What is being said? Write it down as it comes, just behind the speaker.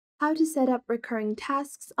how to set up recurring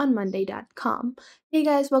tasks on Monday.com. Hey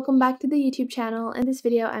guys, welcome back to the YouTube channel. In this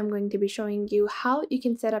video, I'm going to be showing you how you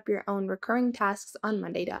can set up your own recurring tasks on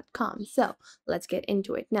Monday.com. So let's get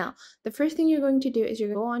into it. Now, the first thing you're going to do is you're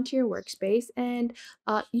going to go onto your workspace and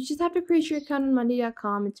you just have to create your account on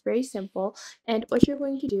Monday.com. It's very simple. And what you're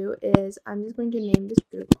going to do is I'm just going to name this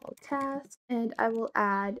group called tasks, and I will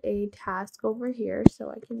add a task over here.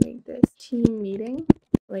 So I can make this team meeting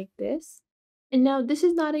like this. And now this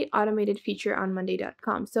is not a automated feature on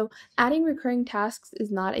Monday.com. So adding recurring tasks is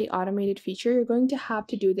not a automated feature. You're going to have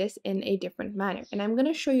to do this in a different manner. And I'm going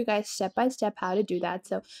to show you guys step by step how to do that.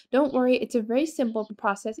 So don't worry, it's a very simple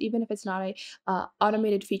process. Even if it's not a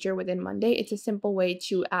automated feature within Monday, it's a simple way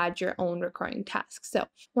to add your own recurring tasks. So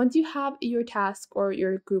once you have your task or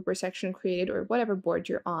your group or section created or whatever board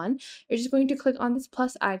you're on, you're just going to click on this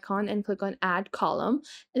plus icon and click on add column.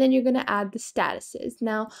 And then you're going to add the statuses.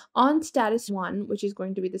 Now, on status 1, which is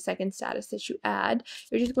going to be the second status that you add,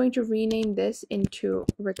 you're just going to rename this into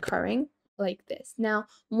recurring like this. Now,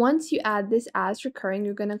 once you add this as recurring,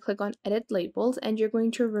 you're going to click on edit labels and you're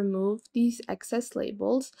going to remove these excess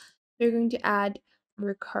labels. You're going to add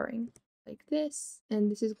recurring like this,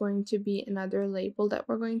 and this is going to be another label that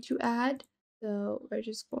we're going to add. So we're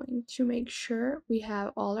just going to make sure we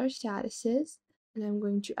have all our statuses, and I'm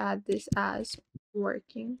going to add this as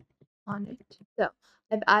working on it. So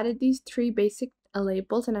I've added these three basic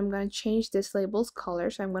labels, and I'm going to change this label's color.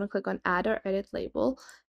 So I'm going to click on add or edit label,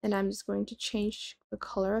 and I'm just going to change the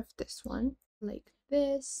color of this one like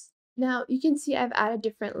this. Now you can see I've added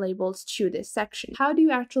different labels to this section. How do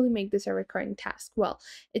you actually make this a recurring task? Well,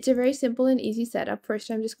 it's a very simple and easy setup.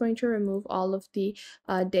 First, I'm just going to remove all of the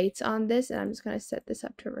dates on this, and I'm just going to set this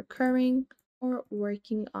up to recurring or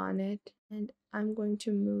working on it. And I'm going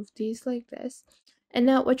to move these like this. And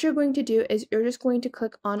now what you're going to do is you're just going to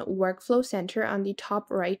click on Workflow Center on the top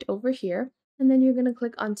right over here. And then you're going to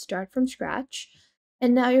click on Start from Scratch.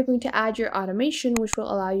 And now you're going to add your automation, which will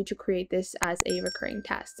allow you to create this as a recurring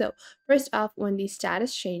task. So first off, when the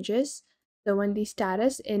status changes, so when the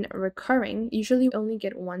status in recurring, usually you only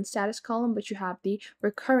get one status column, but you have the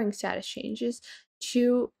recurring status changes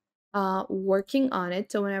to working on it.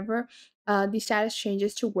 So whenever the status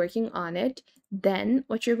changes to working on it, then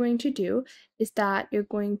what you're going to do is that you're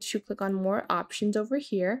going to click on more options over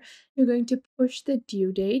here. You're going to push the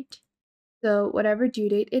due date, so whatever due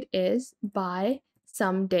date it is, by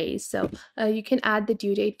some days. So you can add the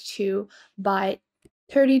due date to by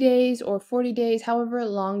 30 days or 40 days, however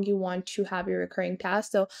long you want to have your recurring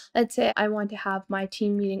task. So let's say I want to have my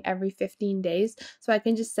team meeting every 15 days. So I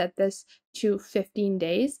can just set this to 15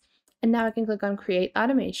 days. And now I can click on create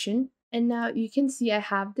automation. And now you can see I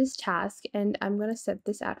have this task, and I'm going to set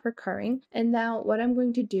this at recurring. And now what I'm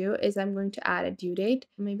going to do is I'm going to add a due date.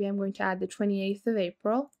 Maybe I'm going to add the 28th of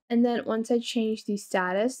April. And then once I change the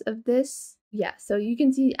status of this, yeah, so you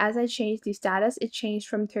can see as I changed the status, it changed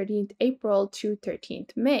from 13th April to 13th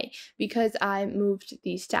May because I moved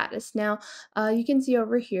the status. Now, you can see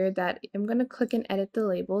over here that I'm going to click and edit the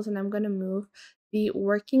labels, and I'm going to move the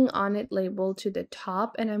working on it label to the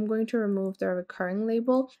top, and I'm going to remove the recurring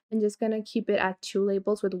label and just going to keep it at 2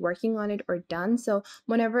 labels with working on it or done. So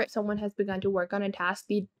whenever someone has begun to work on a task,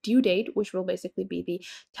 the due date, which will basically be the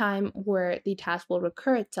time where the task will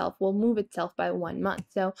recur itself, will move itself by 1 month.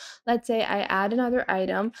 So let's say I add another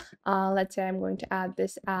item. Let's say I'm going to add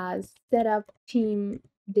this as setup team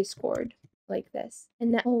Discord like this.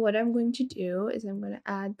 And now what I'm going to do is I'm going to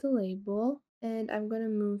add the label, and I'm going to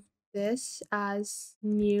move this as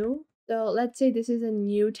new. So let's say this is a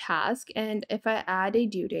new task, and if I add a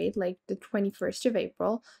due date like the 21st of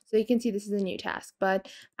April, so you can see this is a new task, but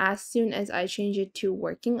as soon as I change it to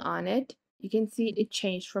working on it, you can see it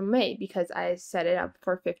changed from May because I set it up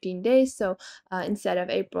for 15 days. So instead of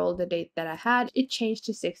April, the date that I had, it changed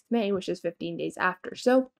to 6th May, which is 15 days after.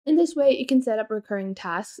 So in this way, you can set up recurring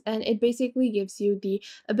tasks, and it basically gives you the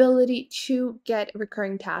ability to get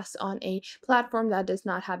recurring tasks on a platform that does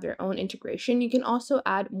not have their own integration. You can also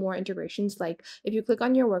add more integrations, like if you click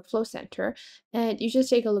on your workflow center and you just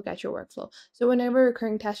take a look at your workflow. So whenever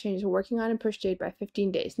recurring task changes, we're working on a push date by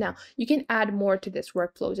 15 days. Now you can add more to this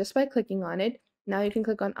workflow just by clicking on it. Now you can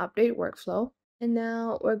click on update workflow, and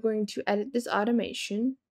now we're going to edit this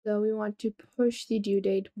automation. So we want to push the due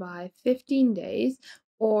date by 15 days.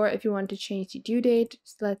 Or if you want to change the due date,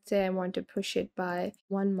 let's say I want to push it by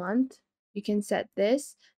 1 month, you can set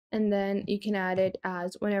this, and then you can add it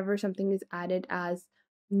as whenever something is added as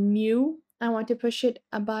new, I want to push it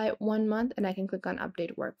by 1 month, and I can click on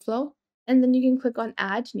update workflow, and then you can click on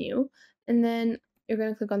add new, and then you're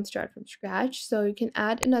going to click on start from scratch. So you can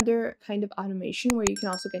add another kind of automation where you can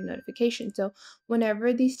also get notifications. So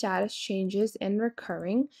whenever the status changes in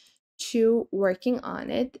recurring to working on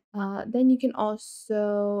it, then you can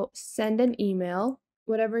also send an email.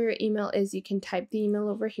 Whatever your email is, you can type the email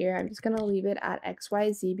over here. I'm just going to leave it at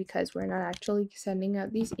XYZ because we're not actually sending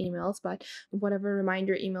out these emails, but whatever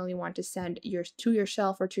reminder email you want to send to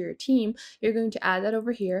yourself or to your team, you're going to add that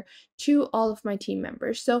over here to all of my team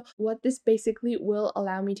members. So what this basically will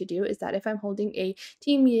allow me to do is that if I'm holding a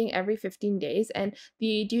team meeting every 15 days and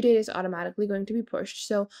the due date is automatically going to be pushed,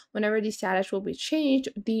 so whenever the status will be changed,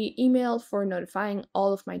 the email for notifying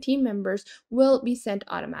all of my team members will be sent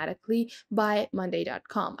automatically by monday.com.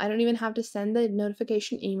 I don't even have to send the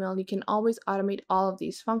notification email. You can always automate all of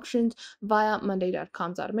these functions via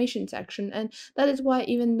monday.com's automation section. And that is why,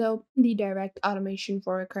 even though the direct automation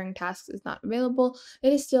for recurring tasks is not available,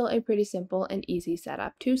 it is still a pretty simple and easy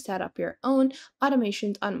setup to set up your own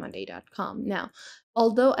automations on monday.com. Now,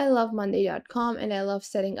 although I love monday.com and I love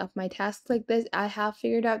setting up my tasks like this, I have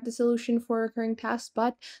figured out the solution for recurring tasks,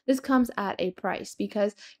 but this comes at a price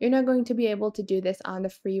because you're not going to be able to do this on the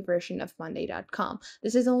free version of monday.com.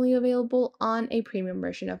 This is only available on a premium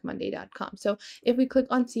version of monday.com. So if we click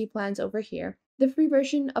on see plans over here, the free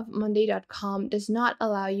version of monday.com does not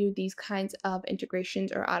allow you these kinds of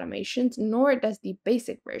integrations or automations, nor does the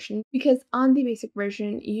basic version, because on the basic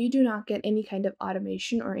version, you do not get any kind of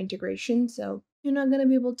automation or integration. So you're not going to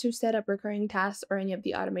be able to set up recurring tasks or any of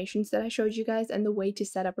the automations that I showed you guys. And the way to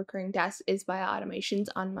set up recurring tasks is via automations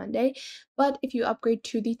on Monday. But if you upgrade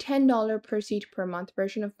to the $10 per seat per month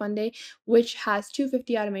version of Monday, which has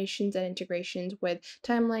 250 automations and integrations with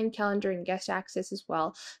timeline, calendar, and guest access as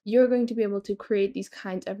well, you're going to be able to create these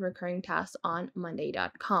kinds of recurring tasks on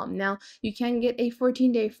monday.com. Now, you can get a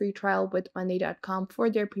 14-day free trial with monday.com for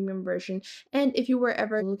their premium version. And if you were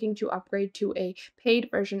ever looking to upgrade to a paid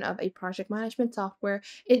version of a project management software,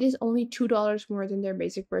 it is only $2 more than their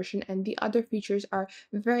basic version, and the other features are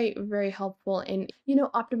very, very helpful in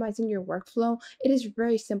optimizing your workflow. It is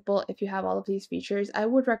very simple if you have all of these features. I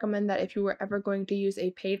would recommend that if you were ever going to use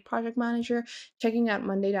a paid project manager, checking out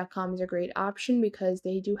monday.com is a great option because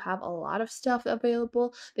they do have a lot of stuff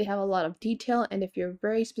available. They have a lot of detail, and if you're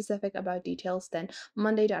very specific about details, then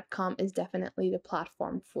monday.com is definitely the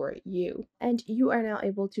platform for you. And you are now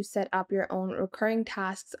able to set up your own recurring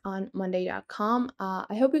tasks on monday.com.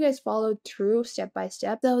 I hope you guys followed through step by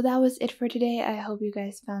step. So that was it for today. I hope you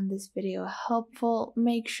guys found this video helpful.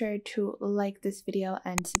 Make sure to like this video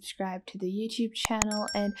and subscribe to the YouTube channel,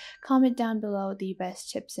 and comment down below the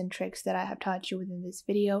best tips and tricks that I have taught you within this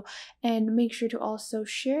video. And make sure to also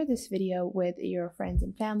share this video with your friends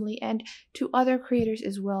and family and to other creators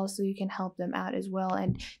as well, so you can help them out as well,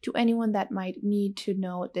 and to anyone that might need to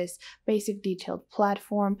know this basic detailed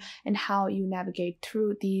platform and how you navigate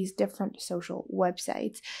through these different social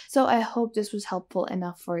websites. So I hope this was helpful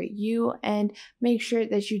enough for you, and make sure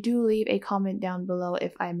that you do leave a comment down below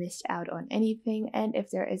if I missed out on anything and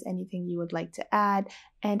if there is anything you would like to add,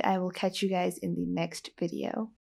 and I will catch you guys in the next video.